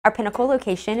Our Pinnacle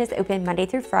location is open Monday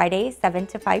through Friday, 7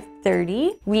 to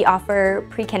 5:30. We offer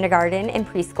pre-kindergarten and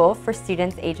preschool for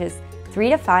students ages 3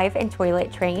 to 5 and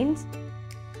toilet trained.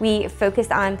 We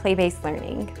focus on play-based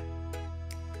learning.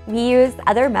 We use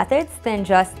other methods than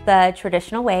just the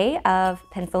traditional way of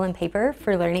pencil and paper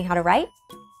for learning how to write.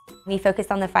 We focus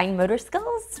on the fine motor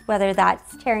skills, whether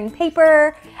that's tearing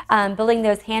paper, building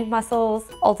those hand muscles,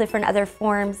 all different other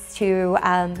forms to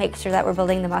make sure that we're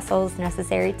building the muscles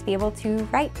necessary to be able to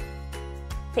write.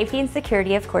 Safety and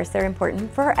security, of course, are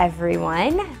important for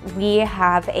everyone. We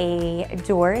have a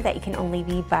door that you can only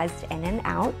be buzzed in and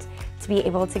out to be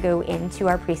able to go into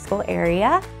our preschool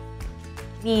area.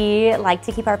 We like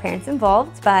to keep our parents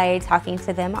involved by talking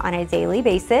to them on a daily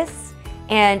basis,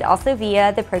 and also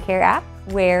via the PreK app,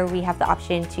 where we have the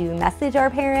option to message our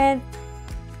parents.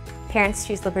 Parents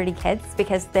choose Liberty Kids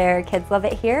because their kids love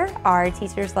it here, our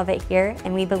teachers love it here,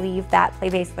 and we believe that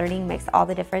play-based learning makes all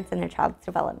the difference in their child's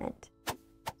development.